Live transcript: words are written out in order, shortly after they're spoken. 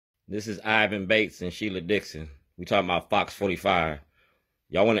This is Ivan Bates and Sheila Dixon. We talking about Fox 45.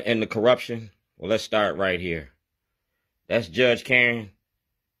 Y'all want to end the corruption? Well, let's start right here. That's Judge Karen,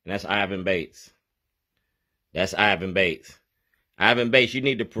 and that's Ivan Bates. That's Ivan Bates. Ivan Bates, you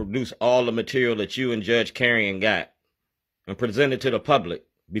need to produce all the material that you and Judge Karen got and present it to the public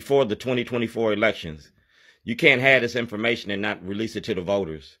before the 2024 elections. You can't have this information and not release it to the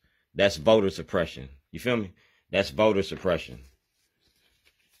voters. That's voter suppression. You feel me? That's voter suppression.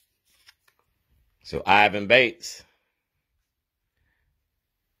 So Ivan Bates,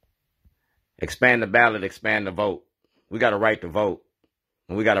 expand the ballot, expand the vote. We got a right to vote,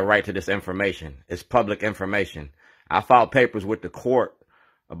 and we got a right to this information. It's public information. I filed papers with the court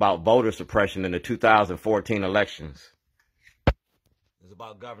about voter suppression in the 2014 elections. It's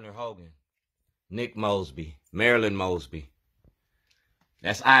about Governor Hogan, Nick Mosby, Marilyn Mosby.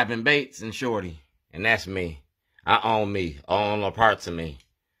 That's Ivan Bates and Shorty, and that's me. I own me, all the parts of me.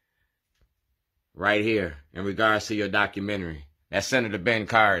 Right here, in regards to your documentary. That's Senator Ben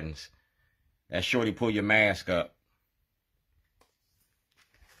Cardin's. That's Shorty, pull your mask up.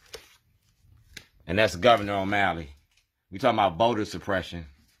 And that's Governor O'Malley. We talking about voter suppression.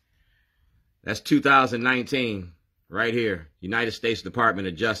 That's 2019, right here. United States Department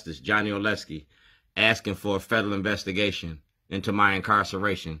of Justice, Johnny Oleski, asking for a federal investigation into my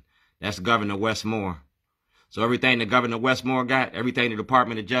incarceration. That's Governor Westmore. So everything that Governor Westmore got, everything the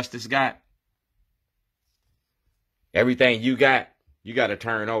Department of Justice got, everything you got to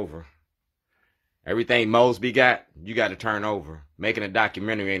turn over. Everything Mosby got, you got to turn over. Making a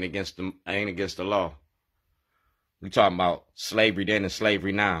documentary ain't against the law. We talking about slavery then and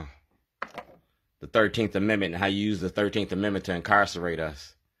slavery now. The 13th Amendment and how you use the 13th Amendment to incarcerate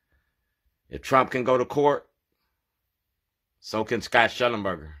us. If Trump can go to court, so can Scott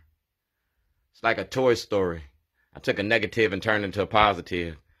Shellenberger. It's like a Toy Story. I took a negative and turned it into a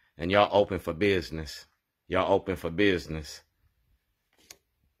positive, and y'all open for business. Y'all open for business.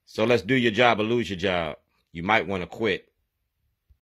 So let's do your job or lose your job. You might want to quit.